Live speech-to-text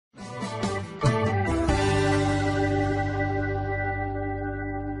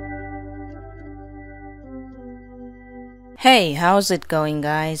Hey, how's it going,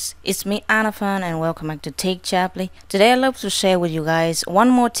 guys? It's me, Anafan, and welcome back to Take Chapley. Today I'd love to share with you guys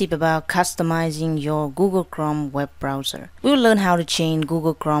one more tip about customizing your Google Chrome web browser. We'll learn how to change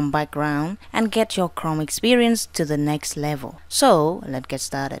Google Chrome background and get your Chrome experience to the next level. So let's get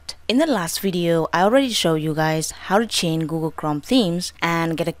started. In the last video, I already showed you guys how to change Google Chrome themes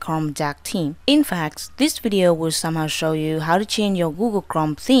and get a Chrome dark theme. In fact, this video will somehow show you how to change your Google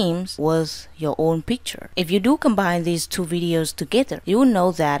Chrome themes with your own picture. If you do combine these two videos together, you will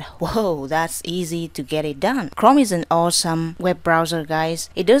know that, whoa, that's easy to get it done. Chrome is an awesome web browser, guys.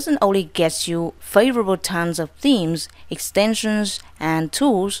 It doesn't only get you favorable tons of themes, extensions, and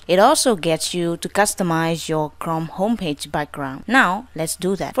tools, it also gets you to customize your Chrome homepage background. Now, let's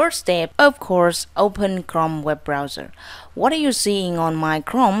do that. First step, of course, open Chrome web browser. What are you seeing on my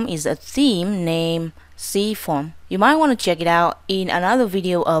Chrome is a theme named C-Form. You might want to check it out in another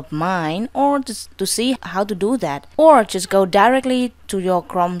video of mine, or just to see how to do that, or just go directly to your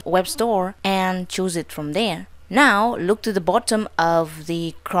Chrome web store and choose it from there. Now look to the bottom of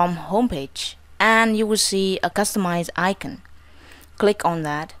the Chrome homepage and you will see a customized icon. Click on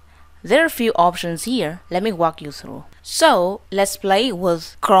that. There are a few options here. Let me walk you through. So let's play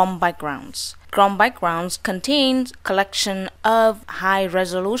with Chrome backgrounds. Chrome backgrounds contains collection of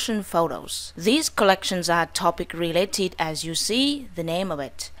high-resolution photos. These collections are topic related, as you see the name of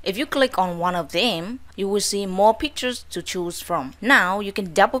it. If you click on one of them, you will see more pictures to choose from. Now you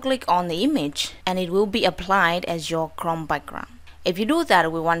can double click on the image and it will be applied as your Chrome background. If you do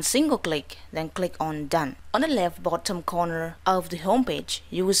that with one single click, then click on Done. On the left bottom corner of the homepage,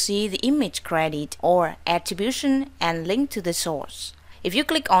 you will see the image credit or attribution and link to the source. If you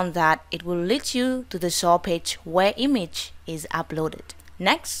click on that, it will lead you to the source page where image is uploaded.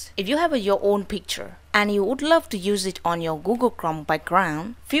 Next, if you have your own picture and you would love to use it on your Google Chrome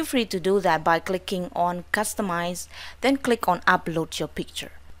background, feel free to do that by clicking on Customize, then click on Upload your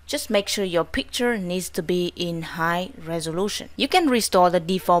picture. Just make sure your picture needs to be in high resolution. You can restore the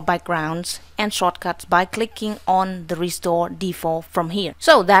default backgrounds and shortcuts by clicking on the Restore Default from here.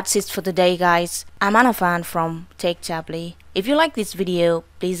 So that's it for today, guys. I'm Anafan from Take Chapley. If you like this video,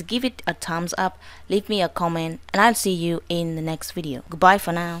 please give it a thumbs up, leave me a comment, and I'll see you in the next video. Goodbye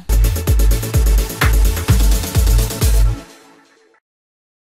for now.